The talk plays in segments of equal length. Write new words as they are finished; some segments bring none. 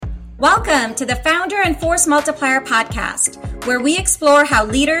Welcome to the Founder and Force Multiplier podcast, where we explore how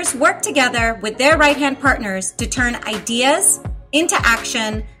leaders work together with their right-hand partners to turn ideas into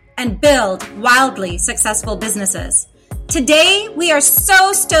action and build wildly successful businesses. Today, we are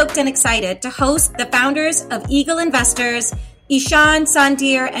so stoked and excited to host the founders of Eagle Investors, Ishan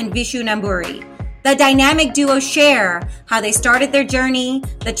Sandhir and Vishu Namburi. The dynamic duo share how they started their journey,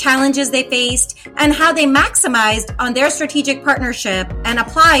 the challenges they faced, and how they maximized on their strategic partnership and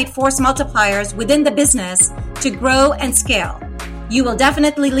applied force multipliers within the business to grow and scale. You will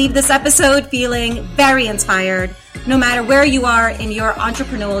definitely leave this episode feeling very inspired, no matter where you are in your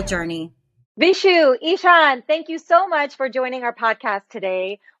entrepreneurial journey. Vishu, Ishan, thank you so much for joining our podcast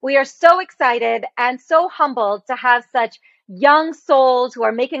today. We are so excited and so humbled to have such young souls who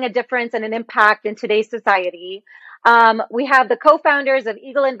are making a difference and an impact in today's society. We have the co-founders of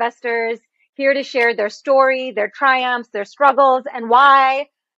Eagle Investors here to share their story, their triumphs, their struggles, and why,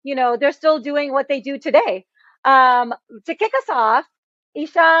 they're still doing what they do today. To kick us off,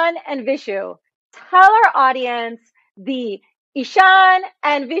 Ishan and Vishu, tell our audience the Ishan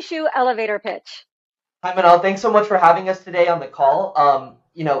and Vishu elevator pitch. Hi, Manal. Thanks so much for having us today on the call.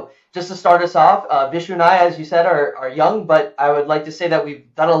 Just to start us off, Vishu and I, as you said, are young, but I would like to say that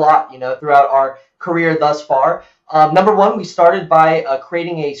we've done a lot, throughout our career thus far. Number one, we started by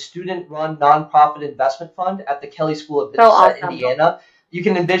creating a student-run nonprofit investment fund at the Kelley School of Business at Indiana. You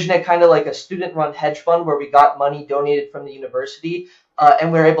can envision it kind of like a student-run hedge fund where we got money donated from the university,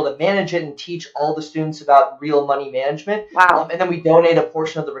 and we were able to manage it and teach all the students about real money management. Wow. And then we donate a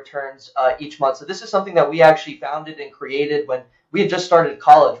portion of the returns each month. So this is something that we actually founded and created when we had just started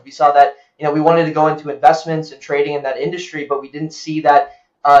college. We saw that, we wanted to go into investments and trading in that industry, but we didn't see that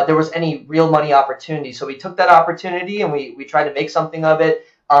there was any real money opportunity. So we took that opportunity and we tried to make something of it.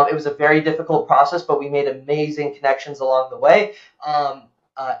 It was a very difficult process, but we made amazing connections along the way.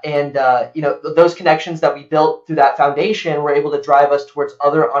 Those connections that we built through that foundation were able to drive us towards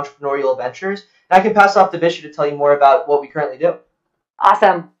other entrepreneurial ventures. And I can pass off to Vishu to tell you more about what we currently do.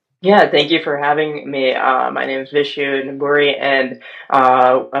 Awesome. Yeah, thank you for having me. My name is Vishu Namburi, and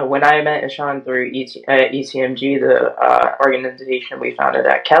when I met Ishan through ECMG, the organization we founded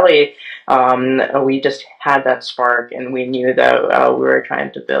at Kelley, we just had that spark, and we knew that we were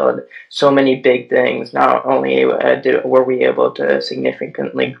trying to build so many big things. Not only were we able to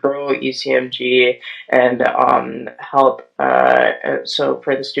significantly grow ECMG and help, so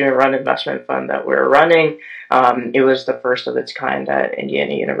for the student-run investment fund that we're running, it was the first of its kind at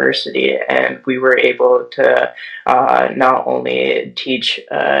Indiana University, and we were able to not only teach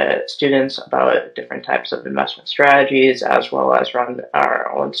students about different types of investment strategies, as well as run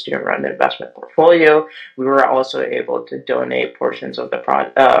our own student-run investment portfolio. We were also able to donate portions of the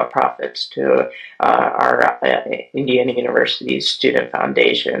profits to our Indiana University Student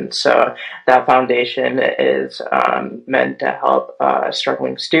Foundation. So that foundation is meant to help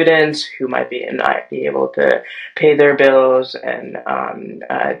struggling students who might not be able to pay their bills, and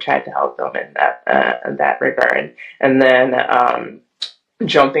try to help them in that regard. And then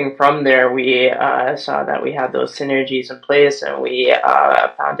jumping from there, we saw that we had those synergies in place, and we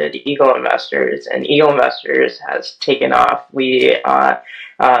founded Eagle Investors, and Eagle Investors has taken off. We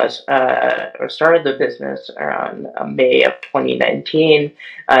started the business around May of 2019,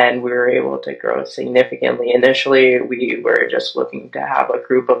 and we were able to grow significantly. Initially, we were just looking to have a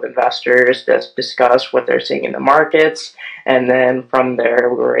group of investors that discuss what they're seeing in the markets, and then from there,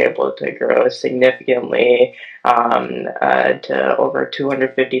 we were able to grow significantly to over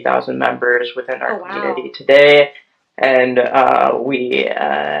 250,000 members within our community today. And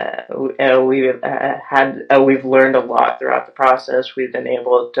we've learned a lot throughout the process. We've been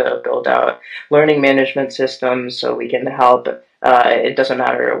able to build out learning management systems so we can help. It doesn't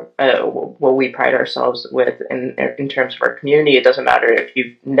matter what we pride ourselves with in terms of our community. It doesn't matter if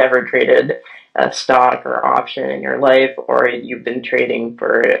you've never traded a stock or option in your life, or you've been trading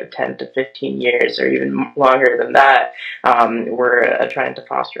for 10 to 15 years or even longer than that. We're trying to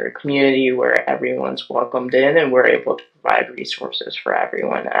foster a community where everyone's welcomed in, and we're able to provide resources for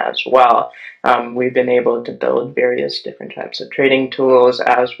everyone as well. We've been able to build various different types of trading tools,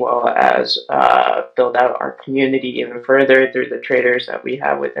 as well as build out our community even further through the traders that we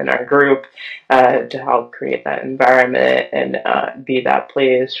have within our group, to help create that environment and be that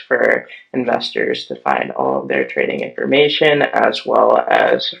place for investors to find all of their trading information, as well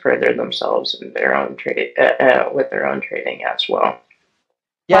as further themselves in their own trade with their own trading as well.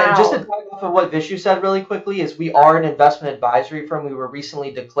 Yeah, and just to talk off of what Vishu said really quickly, is we are an investment advisory firm. We were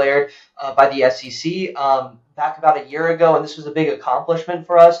recently declared by the SEC. back about a year ago, and this was a big accomplishment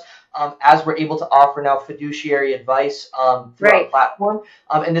for us. As we're able to offer now fiduciary advice through our platform.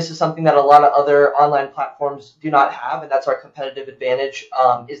 And this is something that a lot of other online platforms do not have, and that's our competitive advantage,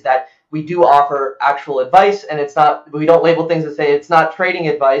 is that we do offer actual advice, and we don't label things that say it's not trading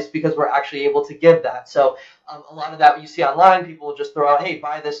advice, because we're actually able to give that. So a lot of that you see online, people will just throw out, hey,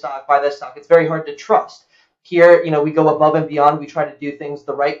 buy this stock, buy this stock. It's very hard to trust. Here, we go above and beyond. We try to do things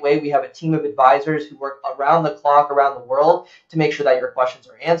the right way. We have a team of advisors who work around the clock, around the world, to make sure that your questions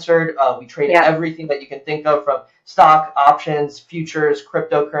are answered. We trade everything that you can think of, from stock, options, futures,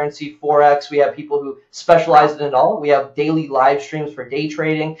 cryptocurrency, Forex. We have people who specialize in it all. We have daily live streams for day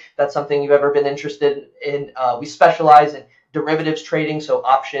trading. That's something you've ever been interested in. We specialize in derivatives trading, so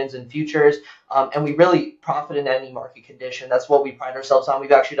options and futures, and we really profit in any market condition. That's what we pride ourselves on.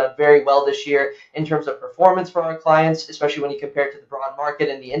 We've actually done very well this year in terms of performance for our clients, especially when you compare it to the broad market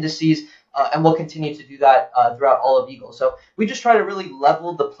and the indices, and we'll continue to do that throughout all of Eagle. So we just try to really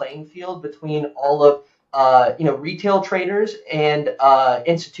level the playing field between all of retail traders and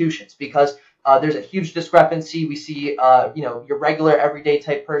institutions, because there's a huge discrepancy. We see your regular everyday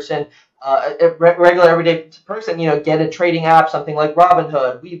type person, get a trading app, something like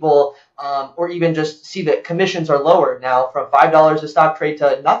Robinhood, Webull, or even just see that commissions are lower now from $5 a stock trade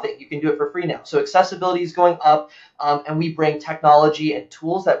to nothing. You can do it for free now. So accessibility is going up, and we bring technology and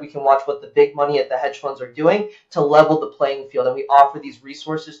tools that we can watch what the big money at the hedge funds are doing to level the playing field. And we offer these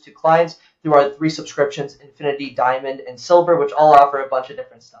resources to clients through our 3 subscriptions, Infinity, Diamond, and Silver, which all offer a bunch of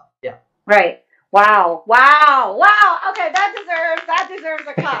different stuff. Yeah. Right. Wow. Okay, that deserves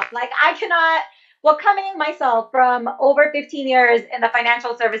a cup. Like, I cannot, coming myself from over 15 years in the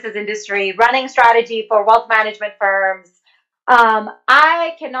financial services industry, running strategy for wealth management firms,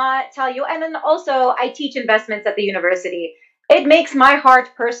 I cannot tell you. And then also I teach investments at the university. It makes my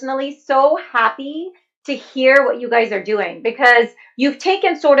heart personally so happy to hear what you guys are doing, because you've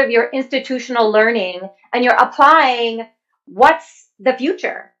taken sort of your institutional learning and you're applying what's the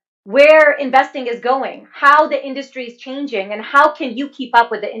future, where investing is going, how the industry is changing, and how can you keep up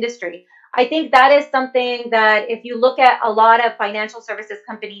with the industry. I think that is something that, if you look at a lot of financial services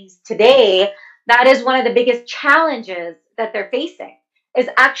companies today, that is one of the biggest challenges that they're facing, is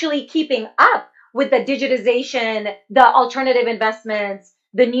actually keeping up with the digitization, the alternative investments,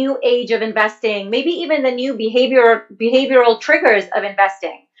 the new age of investing, maybe even the new behavioral triggers of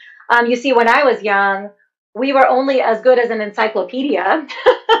investing. You see, when I was young, we were only as good as an encyclopedia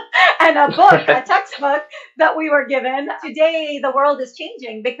and a book, a textbook that we were given. Today, the world is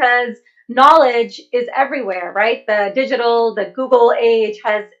changing because knowledge is everywhere, right? The Google age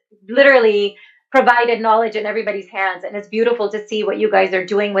has literally provided knowledge in everybody's hands. And it's beautiful to see what you guys are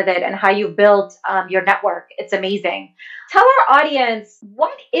doing with it and how you've built your network. It's amazing. Tell our audience,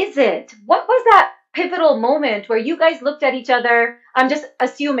 what is it? What was that pivotal moment where you guys looked at each other? I'm just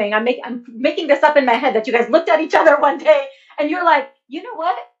assuming, I'm making this up in my head, that you guys looked at each other one day and you're like, you know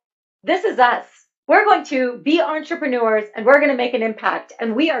what? This is us. We're going to be entrepreneurs and we're going to make an impact.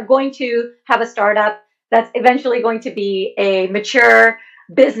 And we are going to have a startup that's eventually going to be a mature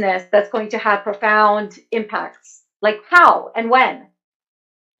business that's going to have profound impacts. Like, how and when?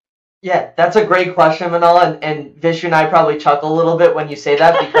 Yeah, that's a great question, Manala, and Vishu and I probably chuckle a little bit when you say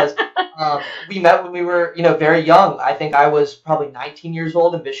that, because we met when we were, very young. I think I was probably 19 years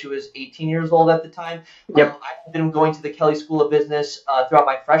old and Vishu was 18 years old at the time. Yep. I had been going to the Kelley School of Business throughout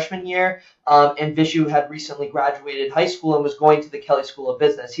my freshman year, and Vishu had recently graduated high school and was going to the Kelley School of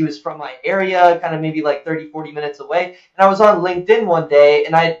Business. He was from my area, kind of maybe like 30, 40 minutes away, and I was on LinkedIn one day,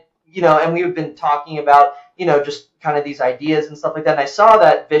 and and we had been talking about, just kind of these ideas and stuff like that. And I saw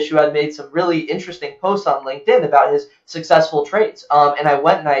that Vishu had made some really interesting posts on LinkedIn about his successful trades. And I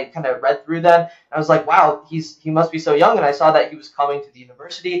went and I kind of read through them. And I was like, wow, he must be so young. And I saw that he was coming to the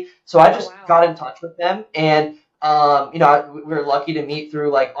university. So I just got in touch with him. And, we were lucky to meet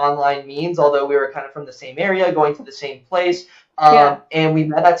through like online means, although we were kind of from the same area, going to the same place. And we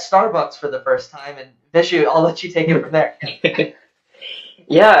met at Starbucks for the first time. And Vishu, I'll let you take it from there.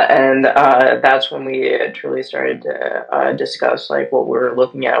 Yeah, and that's when we truly started to discuss like what we're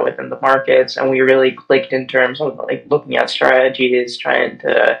looking at within the markets, and we really clicked in terms of like looking at strategies.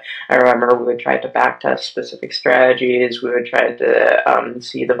 I remember we would try to backtest specific strategies. We would try to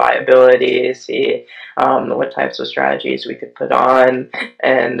see the viability, see what types of strategies we could put on,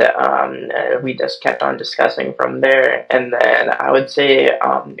 and we just kept on discussing from there. And then I would say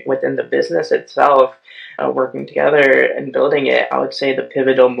within the business itself, working together and building it, I would say the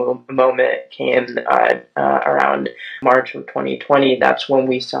pivotal moment came around March of 2020. That's when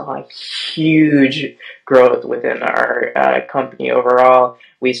we saw huge growth within our company overall.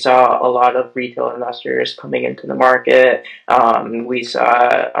 We saw a lot of retail investors coming into the market. We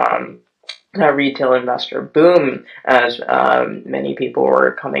saw a retail investor boom as many people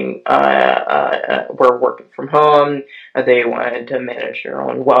were were working from home. They wanted to manage their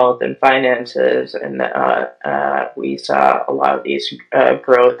own wealth and finances, and we saw a lot of these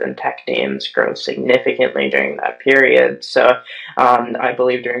growth and tech names grow significantly during that period. So I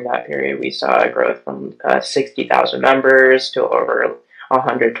believe during that period we saw a growth from 60,000 members to over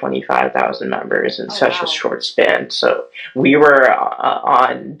 125,000 members in such a short span. So we were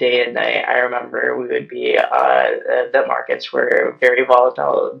on day and night. I remember we would be, the markets were very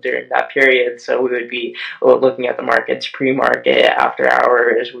volatile during that period. So we would be looking at the markets pre-market, after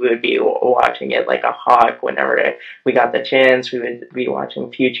hours. We would be watching it like a hawk whenever we got the chance. We would be watching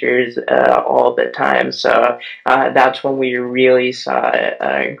futures all the time. So that's when we really saw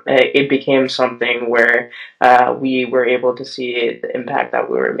it became something where we were able to see the impact that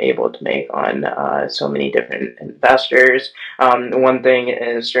we were able to make on so many different investors. One thing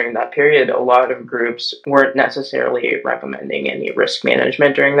is during that period, a lot of groups weren't necessarily recommending any risk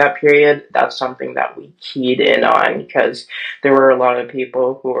management during that period. That's something that we keyed in on because there were a lot of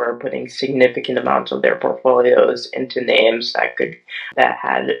people who were putting significant amounts of their portfolios into names that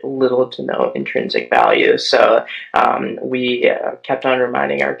had little to no intrinsic value. So we kept on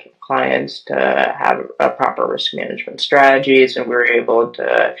reminding our clients to have a proper risk management strategies, and we were able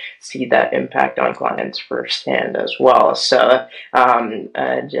to see that impact on clients firsthand as well. So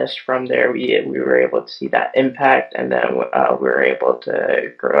just from there, we were able to see that impact, and then we were able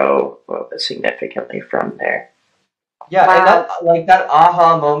to grow significantly from there. Yeah, wow. And that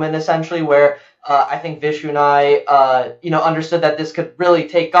aha moment essentially where I think Vishu and I, understood that this could really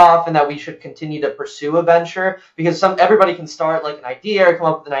take off and that we should continue to pursue a venture because everybody can start like an idea or come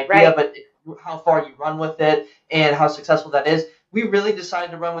up with an idea, right, but how far you run with it and how successful that is. We really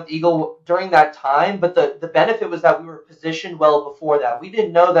decided to run with Eagle during that time, but the benefit was that we were positioned well before that. We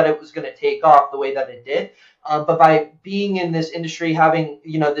didn't know that it was going to take off the way that it did, but by being in this industry, having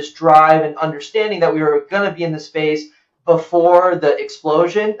this drive and understanding that we were going to be in the space before the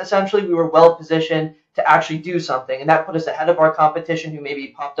explosion, essentially, we were well positioned to actually do something. And that put us ahead of our competition who maybe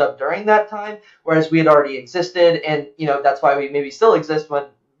popped up during that time, whereas we had already existed. And, that's why we maybe still exist when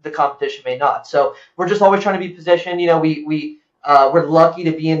the competition may not. So we're just always trying to be positioned. We're lucky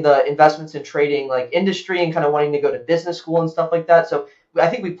to be in the investments and trading like industry and kind of wanting to go to business school and stuff like that. So I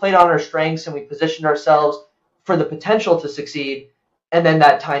think we played on our strengths and we positioned ourselves for the potential to succeed. And then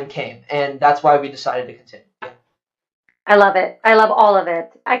that time came. And that's why we decided to continue. I love it. I love all of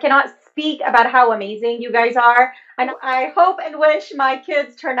it. I cannot speak about how amazing you guys are. And I hope and wish my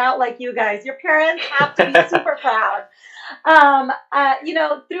kids turn out like you guys. Your parents have to be super proud.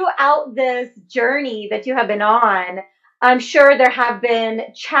 Throughout this journey that you have been on, I'm sure there have been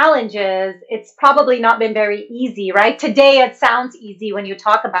challenges. It's probably not been very easy, right? Today it sounds easy when you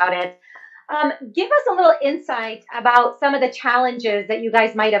talk about it. Give us a little insight about some of the challenges that you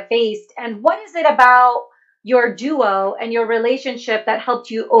guys might have faced, and what is it about your duo and your relationship that helped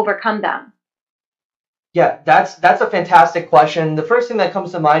you overcome them? Yeah, that's a fantastic question. The first thing that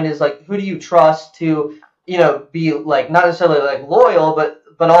comes to mind is like, who do you trust to, be like not necessarily like loyal,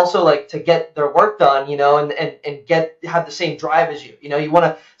 but also like to get their work done, and have the same drive as you. You want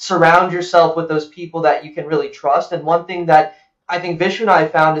to surround yourself with those people that you can really trust. And one thing that I think Vishu and I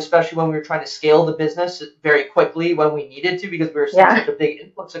found, especially when we were trying to scale the business very quickly when we needed to, because we were seeing such a big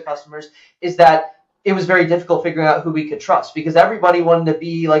influx of customers, is that it was very difficult figuring out who we could trust because everybody wanted to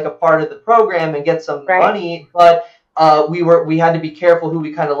be like a part of the program and get some money, but we had to be careful who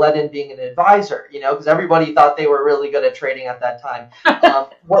we kind of let in being an advisor, because everybody thought they were really good at trading at that time.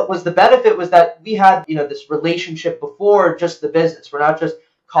 What was the benefit was that we had, this relationship before just the business. We're not just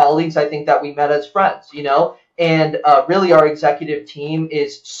colleagues. I think that we met as friends, and really our executive team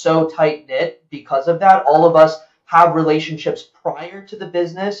is so tight knit because of that. All of us have relationships prior to the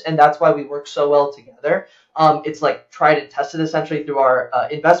business, and that's why we work so well together. It's like tried and tested essentially through our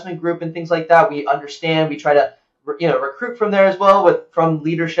investment group and things like that. We understand, we try to recruit from there as well from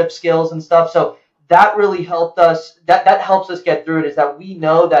leadership skills and stuff. So that really helped us. That helps us get through it, is that we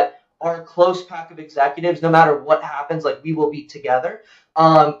know that our close pack of executives, no matter what happens, like we will be together,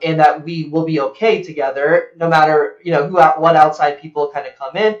 and that we will be okay together, no matter what outside people kind of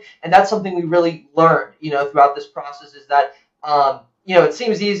come in. And that's something we really learned, throughout this process, is that it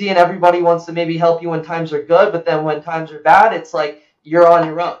seems easy and everybody wants to maybe help you when times are good, but then when times are bad, it's like you're on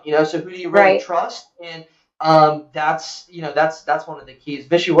your own. So who do you really Right. trust? And that's one of the keys.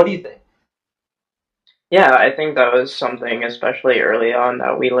 Vishu, what do you think? Yeah, I think that was something, especially early on,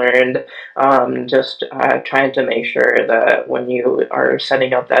 that we learned. Just trying to make sure that when you are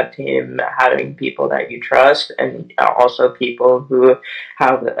setting up that team, having people that you trust and also people who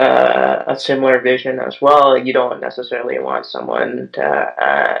have a similar vision as well. You don't necessarily want someone to,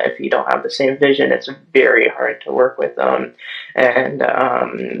 if you don't have the same vision, it's very hard to work with them. And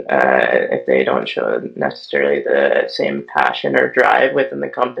if they don't show necessarily the same passion or drive within the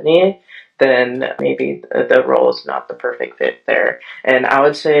company, then maybe the role is not the perfect fit there. And I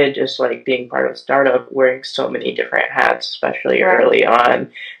would say just like being part of a startup, wearing so many different hats, especially Right. early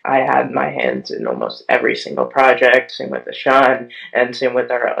on, I had my hands in almost every single project, same with Ashan, and same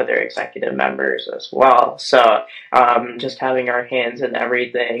with our other executive members as well. So just having our hands in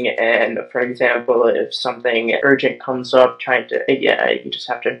everything. And for example, if something urgent comes up, you just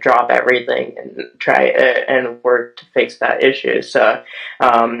have to drop everything and try and work to fix that issue. So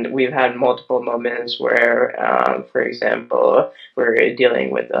we've had multiple moments where, for example, we're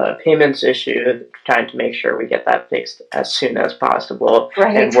dealing with a payments issue, trying to make sure we get that fixed as soon as possible,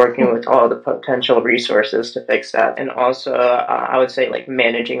 Right. and working with all the potential resources to fix that. And also, I would say like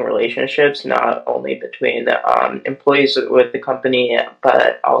managing relationships, not only between employees with the company,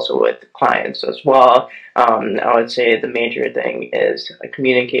 but also with clients as well. I would say the major thing is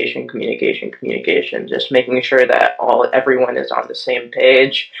communication, communication, communication. Just making sure that everyone is on the same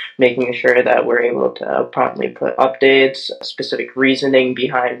page, making sure that we're able to promptly put updates, specific reasoning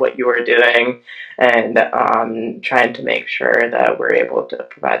behind what you are doing, and trying to make sure that we're able to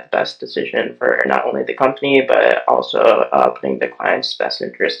provide the best decision for not only the company, but also putting the client's best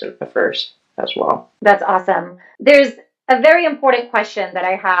interest in the first as well. That's awesome. There's a very important question that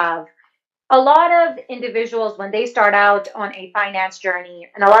I have. A lot of individuals, when they start out on a finance journey,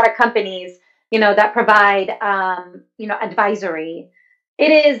 and a lot of companies, that provide, advisory,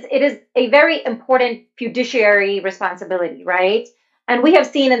 it is a very important fiduciary responsibility, right? And we have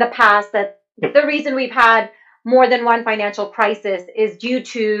seen in the past that the reason we've had more than one financial crisis is due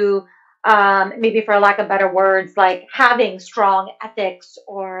to, maybe for lack of better words, like having strong ethics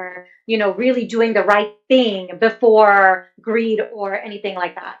or, really doing the right thing before greed or anything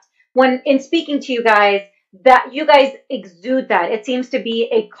like that. When in speaking to you guys, that you guys exude that. It seems to be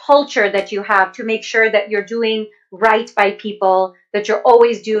a culture that you have to make sure that you're doing right by people, that you're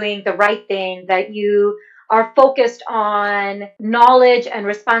always doing the right thing, that you are focused on knowledge and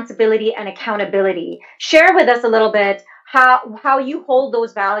responsibility and accountability. Share with us a little bit how you hold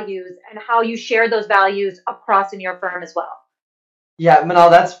those values and how you share those values across in your firm as well. Yeah, Manal,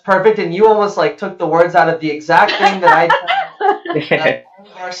 that's perfect. And you almost like took the words out of the exact thing that I tell all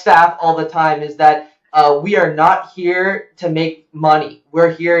of our staff all the time is that we are not here to make money.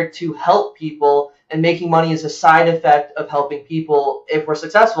 We're here to help people, and making money is a side effect of helping people if we're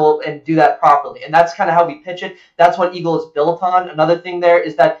successful and do that properly. And that's kind of how we pitch it. That's what Eagle is built on. Another thing there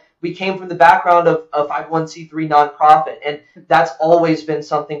is that we came from the background of a 501c3 nonprofit, and that's always been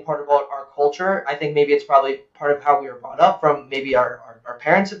something part of our culture. I think maybe it's probably part of how we were brought up from maybe our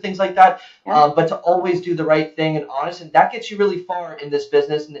parents and things like that. Yeah. But to always do the right thing and honest, and that gets you really far in this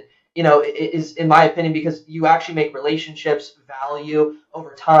business. And it is, in my opinion, because you actually make relationships value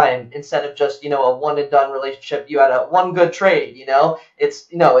over time instead of just, a one and done relationship. You had a one good trade, it's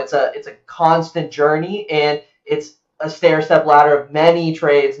a constant journey, and it's a stair step ladder of many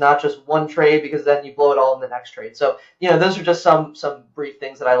trades, not just one trade, because then you blow it all in the next trade. So, those are just some brief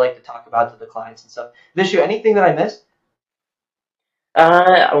things that I like to talk about to the clients and stuff. Vishu, anything that I missed?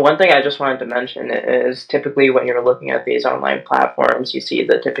 One thing I just wanted to mention is typically when you're looking at these online platforms, you see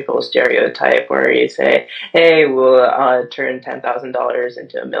the typical stereotype where you say, hey, we'll turn $10,000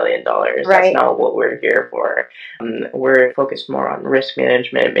 into $1 million. Right. That's not what we're here for. We're focused more on risk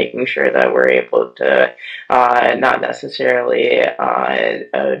management, making sure that we're able to not necessarily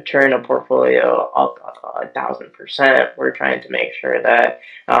turn a portfolio up 1,000%. We're trying to make sure that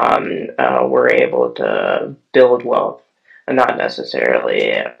we're able to build wealth, not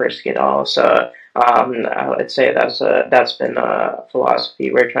necessarily risk it all. So I would say that's been a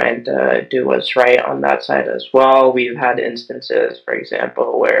philosophy. We're trying to do what's right on that side as well. We've had instances, for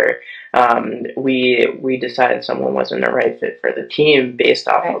example, where we decided someone wasn't the right fit for the team based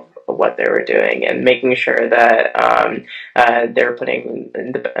off of what they were doing, and making sure that they're putting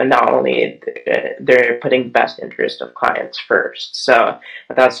not only they're putting best interest of clients first. So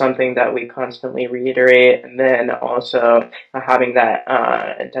that's something that we constantly reiterate, and then also having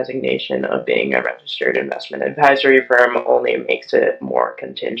that designation of being a registered investment advisory firm only makes it more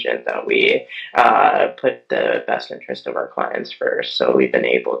contingent that we put the best interest of our clients first. So we've been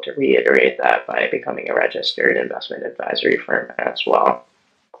able to reiterate that by becoming a registered investment advisory firm as well.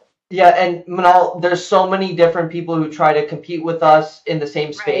 Yeah, and Manal, there's so many different people who try to compete with us in the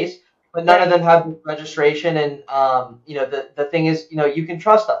same space, but none of them have registration. And the thing is, you can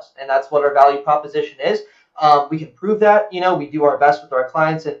trust us, and that's what our value proposition is. We can prove that. We do our best with our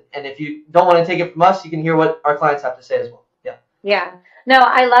clients, and if you don't want to take it from us, you can hear what our clients have to say as well. Yeah. Yeah. No,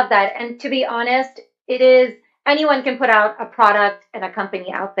 I love that. And to be honest, it is anyone can put out a product and a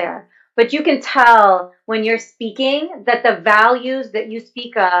company out there, but you can tell when you're speaking that the values that you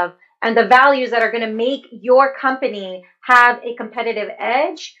speak of and the values that are going to make your company have a competitive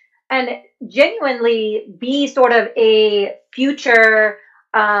edge and genuinely be sort of a future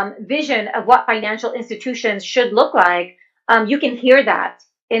vision of what financial institutions should look like. You can hear that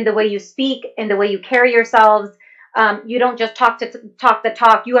in the way you speak, in the way you carry yourselves. You don't just talk the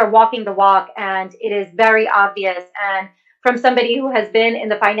talk, you are walking the walk, and it is very obvious. And from somebody who has been in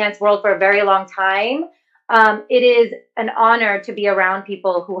the finance world for a very long time, it is an honor to be around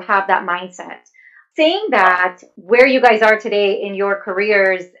people who have that mindset. Saying that, where you guys are today in your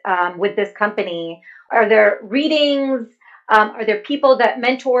careers with this company, are there readings? Are there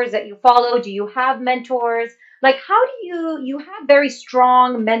mentors that you follow? Do you have mentors? Like, how do you have very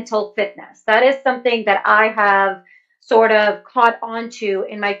strong mental fitness? That is something that I have sort of caught on to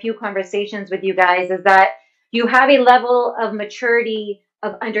in my few conversations with you guys, is that you have a level of maturity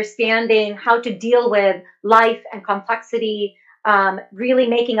of understanding how to deal with life and complexity, really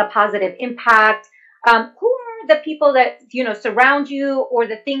making a positive impact. Who are the people that, surround you, or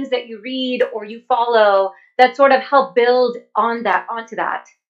the things that you read or you follow that sort of help build onto that?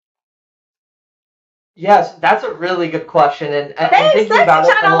 Yes, that's a really good question, and Thanks, thinking about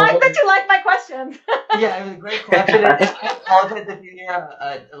it, I like that you like my questions. Yeah, it was a great question. And I apologize if you hear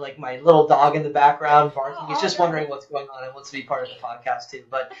like my little dog in the background barking. He's just wondering what's going on and wants to be part of the podcast too.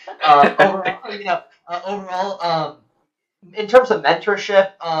 But overall, in terms of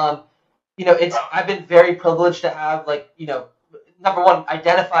mentorship, I've been very privileged to have number one,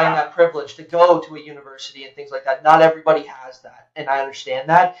 identifying that privilege to go to a university and things like that. Not everybody has that, and I understand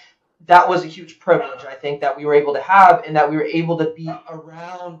that. That was a huge privilege, I think, that we were able to have, and that we were able to be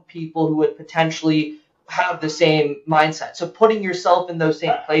around people who would potentially have the same mindset. So putting yourself in those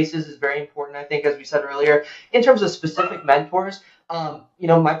same places is very important, I think, as we said earlier. In terms of specific mentors,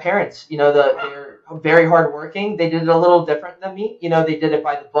 my parents, they're very hardworking. They did it a little different than me. They did it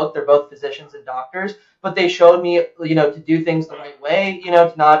by the book. They're both physicians and doctors, but they showed me, to do things the right way,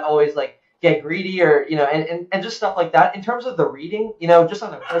 to not always get greedy or, and just stuff like that. In terms of the reading, just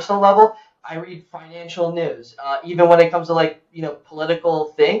on a personal level, I read financial news. Even when it comes to political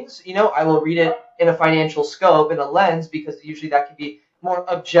things, I will read it in a financial scope, in a lens, because usually that can be more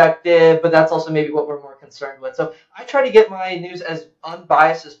objective, but that's also maybe what we're more concerned with. So I try to get my news as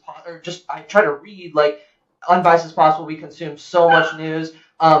unbiased as possible, or just I try to read unbiased as possible. We consume so much news.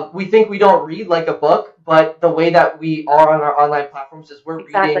 We think we don't read like a book, but the way that we are on our online platforms is we're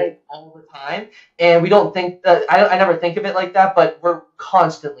reading all the time, and we don't think that, I never think of it like that, but we're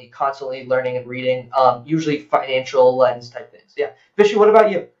constantly learning and reading, usually financial lens type things. Yeah. Vishu, what about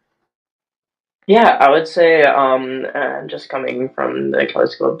you? Yeah, I would say, just coming from the Kelley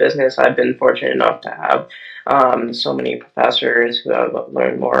School of Business, I've been fortunate enough to have so many professors who have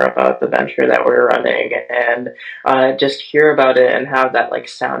learned more about the venture that we're running, and just hear about it and have that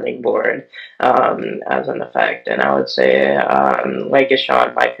sounding board as an effect. And I would say, like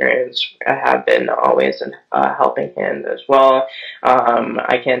Ishan, my parents have been always a helping hand as well.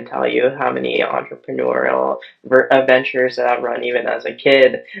 I can't tell you how many entrepreneurial ventures that I've run even as a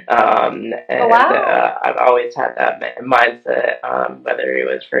kid. And I've always had that mindset, whether it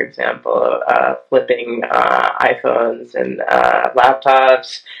was, for example, flipping iPhones and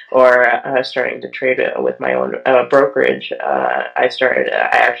laptops, or starting to trade with my own brokerage. I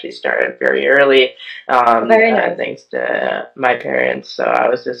actually started very early, very nice. Thanks to my parents. So I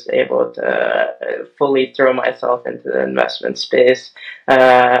was just able to fully throw myself into the investment space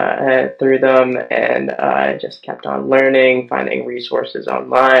through them, and I just kept on learning, finding resources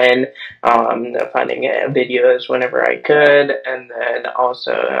online, finding videos whenever I could, and then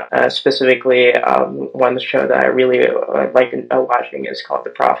also specifically one show that I really like watching is called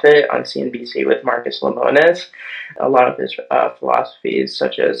The Profit on CNBC with Marcus Lemonis. A lot of his philosophies,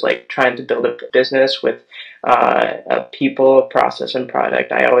 such as like trying to build a business with people, process, and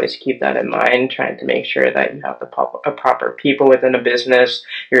product. I always keep that in mind, trying to make sure that you have the proper people within a business.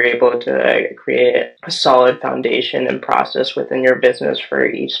 You're able to create a solid foundation and process within your business for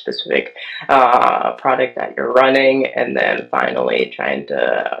each specific product that you're running, and then finally trying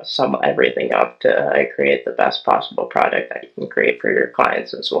to sum everything up to create the best possible product that you can create for your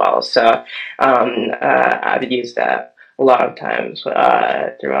clients as well. So I've used that a lot of times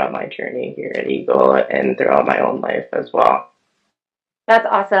throughout my journey here at Eagle and throughout my own life as well. That's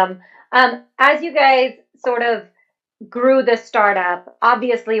awesome. As you guys sort of grew the startup,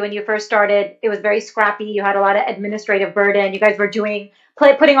 obviously when you first started, it was very scrappy. You had a lot of administrative burden. You guys were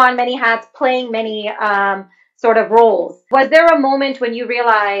putting on many hats, playing many sort of roles. Was there a moment when you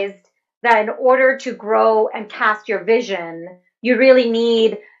realized that in order to grow and cast your vision, you really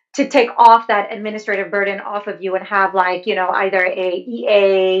need to take off that administrative burden off of you and have like, either a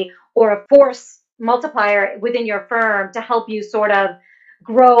EA or a force multiplier within your firm to help you sort of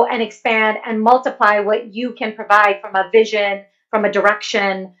grow and expand and multiply what you can provide from a vision, from a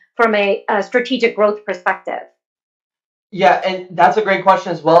direction, from a strategic growth perspective? Yeah, and that's a great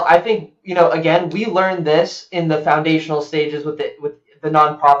question as well. I think, again, we learned this in the foundational stages with the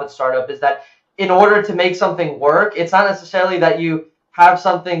nonprofit startup, is that in order to make something work, it's not necessarily that you have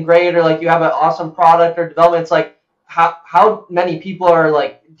something great or like you have an awesome product or development. It's like how many people are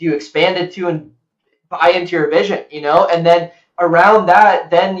like, do you expand it to and buy into your vision, and then around that,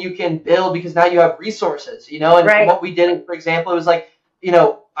 then you can build, because now you have resources, and Right. What we did, for example, it was like,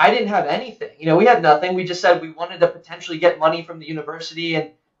 I didn't have anything, we had nothing. We just said we wanted to potentially get money from the university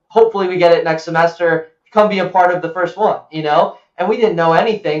and hopefully we get it next semester, come be a part of the first one, and we didn't know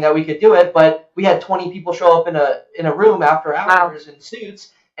anything that we could do it, but we had 20 people show up in a room after hours in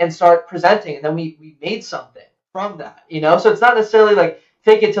suits and start presenting, and then we made something from that, so it's not necessarily like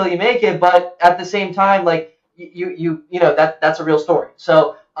fake it till you make it, but at the same time, like that's a real story.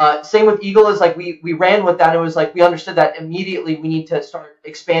 So same with Eagle, is like we ran with that. It was like we understood that immediately we need to start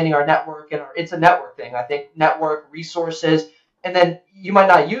expanding our network, and it's a network thing. I think network, resources, and then you might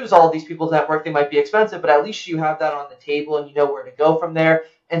not use all of these people's network. They might be expensive, but at least you have that on the table and you know where to go from there.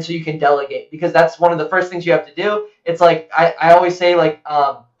 And so you can delegate, because that's one of the first things you have to do. It's like I always say, like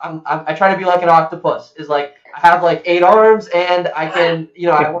I try to be like an octopus. Is like I have like 8 arms, and I can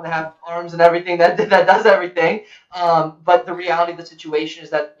I want to have arms and everything that does everything. But the reality of the situation is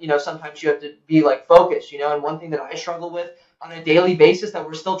that sometimes you have to be like focused. And one thing that I struggle with on a daily basis that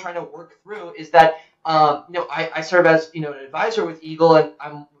we're still trying to work through is that I serve as an advisor with Eagle, and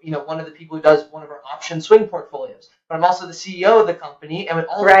I'm one of the people who does one of our option swing portfolios. But I'm also the CEO of the company, and with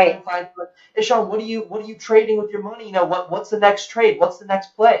all the time clients like, hey Sean, what are you trading with your money? What's the next trade? What's the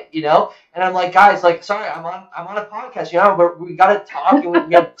next play? And I'm like, guys, like, sorry, I'm on a podcast. We got to talk, and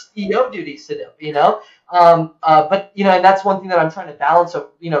we have CEO duties to do. But and that's one thing that I'm trying to balance. So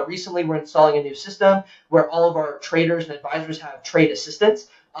recently we're installing a new system where all of our traders and advisors have trade assistants.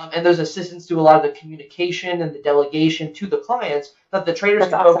 And those assistants do a lot of the communication and the delegation to the clients, so that the traders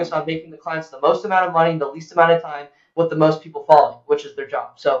can focus on making the clients the most amount of money in the least amount of time with the most people following, which is their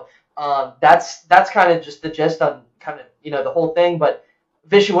job. So that's kind of just the gist on kind of the whole thing. But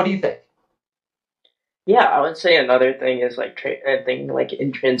Vishu, what do you think? Yeah, I would say another thing is like thinking like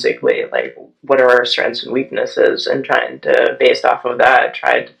intrinsically, like what are our strengths and weaknesses, and trying to, based off of that,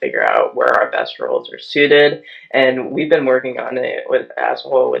 try to figure out where our best roles are suited. And we've been working on it as a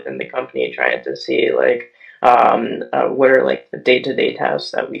whole within the company, trying to see like what are like the day-to-day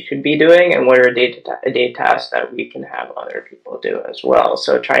tasks that we should be doing, and what are day-to-day tasks that we can have other people do as well.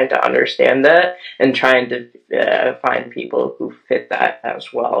 So trying to understand that and trying to find people who fit that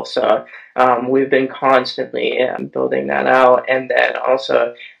as well. So we've been constantly building that out. And then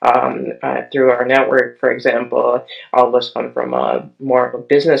also through our network, for example, all of us come from more of a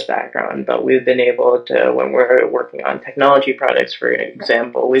business background, but we've been able to, when we're working on technology products, for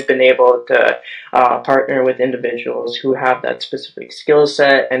example, we've been able to partner with individuals who have that specific skill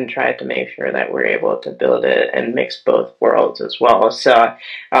set and try to make sure that we're able to build it and mix both worlds as well. So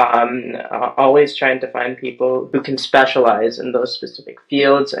always trying to find people who can specialize in those specific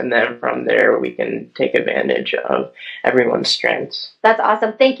fields, and then from there we can take advantage of everyone's strengths. That's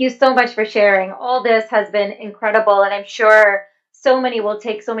awesome. Thank you so much for sharing. All this has been incredible, and I'm sure so many will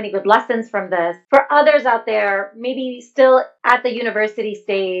take so many good lessons from this. For others out there, maybe still at the university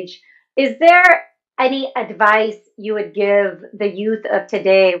stage, is there any advice you would give the youth of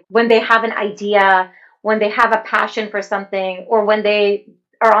today when they have an idea, when they have a passion for something, or when they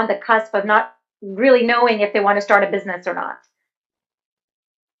are on the cusp of not really knowing if they want to start a business or not.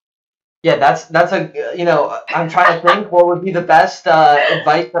 Yeah, that's a I'm trying to think what would be the best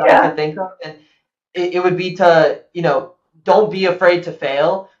advice that I Yeah. could think of, and it would be to don't be afraid to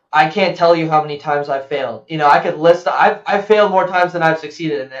fail. I can't tell you how many times I've failed. I could list. I've failed more times than I've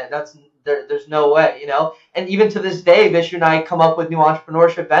succeeded, and there's no way. And even to this day, Vishu and I come up with new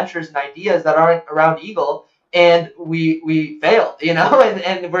entrepreneurship ventures and ideas that aren't around Eagle, and we failed.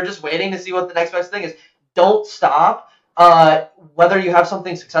 And we're just waiting to see what the next best thing is. Don't stop. Whether you have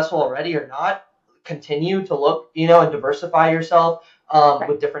something successful already or not, continue to look, and diversify yourself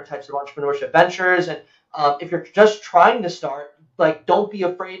with different types of entrepreneurship ventures. And if you're just trying to start, like, don't be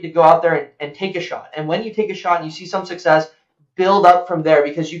afraid to go out there and take a shot. And when you take a shot and you see some success, build up from there,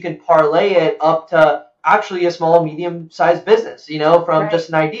 because you can parlay it up to actually a small, medium-sized business, from just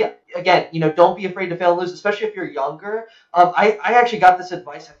an idea. Again, don't be afraid to fail and lose, especially if you're younger. I actually got this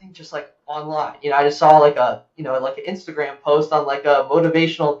advice, I think, just like online. I just saw like like an Instagram post on like a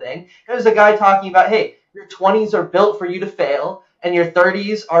motivational thing. It was a guy talking about, hey, your 20s are built for you to fail, and your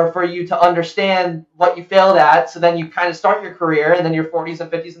 30s are for you to understand what you failed at. So then you kind of start your career, and then your 40s and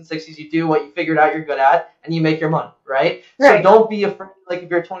 50s and 60s, you do what you figured out you're good at, and you make your money, right? So don't be afraid. Like, if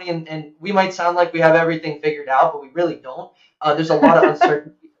you're 20, and we might sound like we have everything figured out, but we really don't. There's a lot of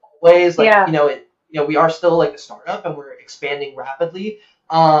uncertainty ways. Like, we are still like a startup, and we're expanding rapidly.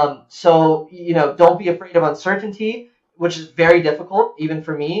 So don't be afraid of uncertainty, which is very difficult even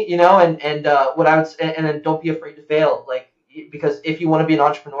for me. And what I would say, and then don't be afraid to fail. Like, because if you want to be an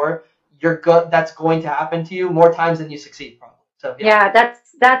entrepreneur, that's going to happen to you more times than you succeed, probably. So yeah,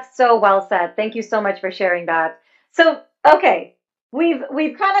 that's so well said. Thank you so much for sharing that. So, okay, we've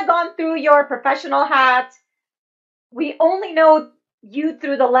kind of gone through your professional hat. We only know you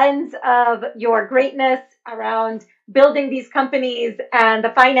through the lens of your greatness around building these companies and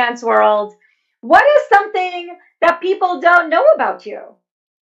the finance world. What is something that people don't know about you?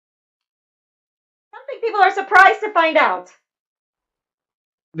 Something people are surprised to find out.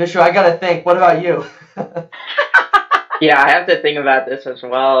 Vishu, I gotta think. What about you? Yeah, I have to think about this as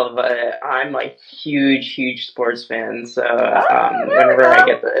well, but I'm like huge sports fan. So whenever I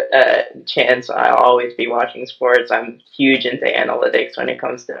get the chance, I'll always be watching sports. I'm huge into analytics when it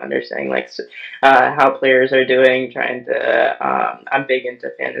comes to understanding like how players are doing. I'm big into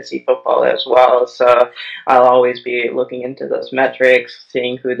fantasy football as well, so I'll always be looking into those metrics,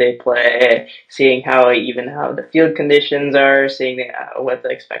 seeing who they play, seeing how the field conditions are, seeing what the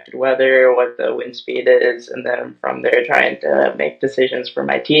expected weather, what the wind speed is, and then from there trying to make decisions for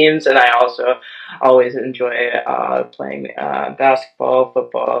my teams. And I also always enjoy playing basketball,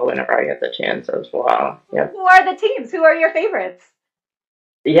 football whenever I get the chance as well. Yeah. Who are the teams? Who are your favorites?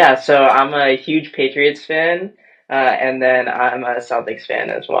 Yeah, so I'm a huge Patriots fan, and then I'm a Celtics fan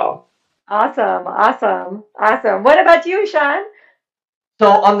as well. Awesome. What about you, Sean? So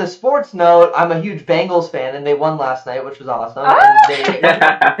on the sports note, I'm a huge Bengals fan, and they won last night, which was awesome. Oh!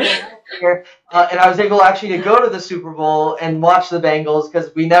 And I was able actually to go to the Super Bowl and watch the Bengals,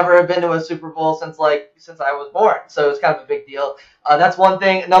 because we never have been to a Super Bowl since I was born. So it was kind of a big deal. That's one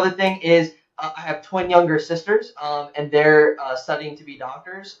thing. Another thing is I have twin younger sisters, and they're studying to be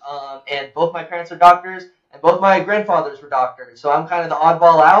doctors. And both my parents are doctors, and both my grandfathers were doctors. So I'm kind of the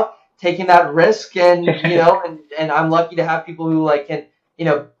oddball out, taking that risk, and and I'm lucky to have people who can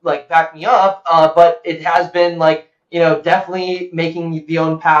back me up. But it has been definitely making the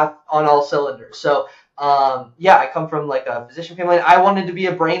own path on all cylinders. So, I come from a physician family. I wanted to be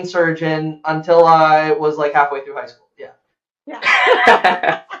a brain surgeon until I was halfway through high school. Yeah.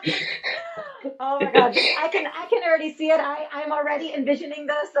 Yeah. Oh my God. I can already see it. I'm already envisioning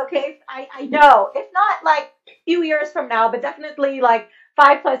this. Okay. I know, if not a few years from now, but definitely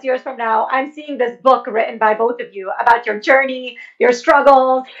 5+ years from now, I'm seeing this book written by both of you about your journey, your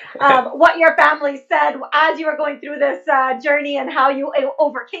struggles, what your family said as you were going through this journey, and how you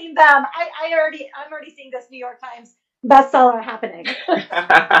overcame them. I'm already seeing this New York Times bestseller happening. Go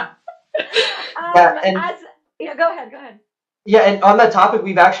ahead. Yeah, and on that topic,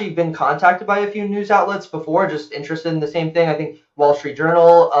 we've actually been contacted by a few news outlets before, just interested in the same thing. I think Wall Street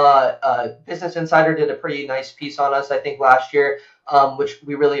Journal, Business Insider did a pretty nice piece on us, I think, last year, which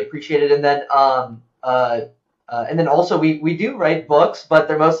we really appreciated. And then also we do write books, but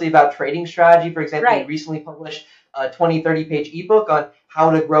they're mostly about trading strategy. For example, We recently published a 20-30 page ebook on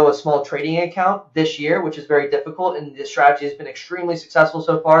how to grow a small trading account this year, which is very difficult, and the strategy has been extremely successful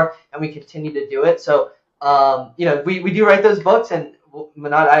so far, and we continue to do it. So we do write those books, and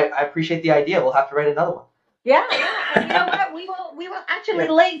Manat, I appreciate the idea. We'll have to write another one. Yeah. And you know what? We will actually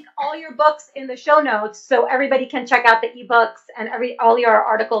link all your books in the show notes, so everybody can check out the ebooks and all your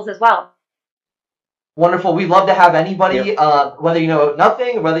articles as well. Wonderful. We'd love to have anybody, whether you know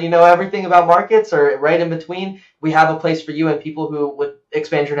nothing, whether you know everything about markets or right in between, we have a place for you and people who would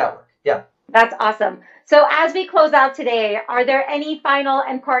expand your network. Yeah. That's awesome. So as we close out today, are there any final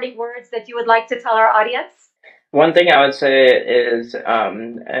and parting words that you would like to tell our audience? One thing I would say is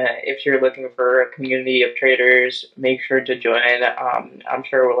if you're looking for a community of traders, make sure to join. I'm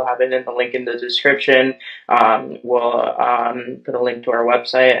sure we'll have it in the link in the description. We'll put a link to our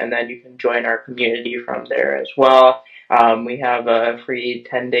website, and then you can join our community from there as well. We have a free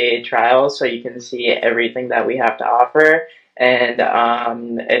 10-day trial, so you can see everything that we have to offer.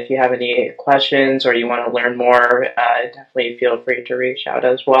 And if you have any questions or you want to learn more, definitely feel free to reach out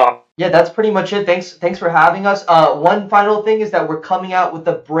as well. Yeah, that's pretty much it. Thanks for having us. One final thing is that we're coming out with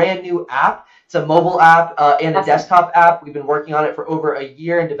a brand new app. It's a mobile app and a desktop app. We've been working on it for over a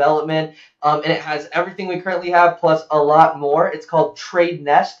year in development, and it has everything we currently have plus a lot more. It's called Trade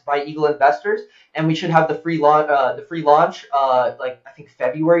Nest by Eagle Investors, and we should have the free launch, I think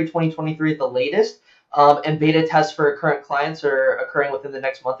February 2023 at the latest. And beta tests for current clients are occurring within the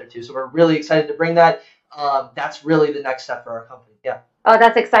next month or two. So we're really excited to bring that. That's really the next step for our company. Yeah. Oh,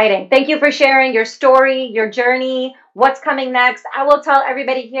 that's exciting. Thank you for sharing your story, your journey, what's coming next. I will tell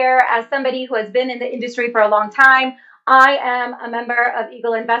everybody here, as somebody who has been in the industry for a long time, I am a member of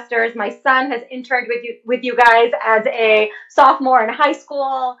Eagle Investors. My son has interned with you guys as a sophomore in high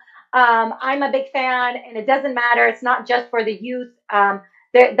school. I'm a big fan, and it doesn't matter. It's not just for the youth.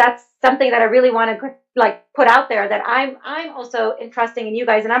 That's something that I really want to put out there, that I'm also interested in you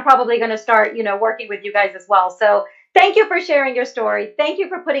guys, and I'm probably going to start, working with you guys as well. So thank you for sharing your story. Thank you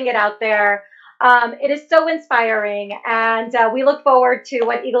for putting it out there. It is so inspiring, and we look forward to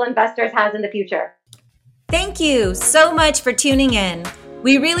what Eagle Investors has in the future. Thank you so much for tuning in.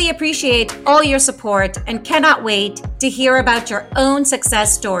 We really appreciate all your support and cannot wait to hear about your own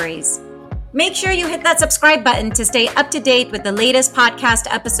success stories. Make sure you hit that subscribe button to stay up to date with the latest podcast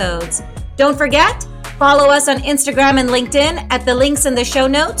episodes. Don't forget, follow us on Instagram and LinkedIn at the links in the show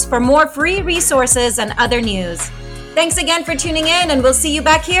notes for more free resources and other news. Thanks again for tuning in, and we'll see you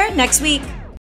back here next week.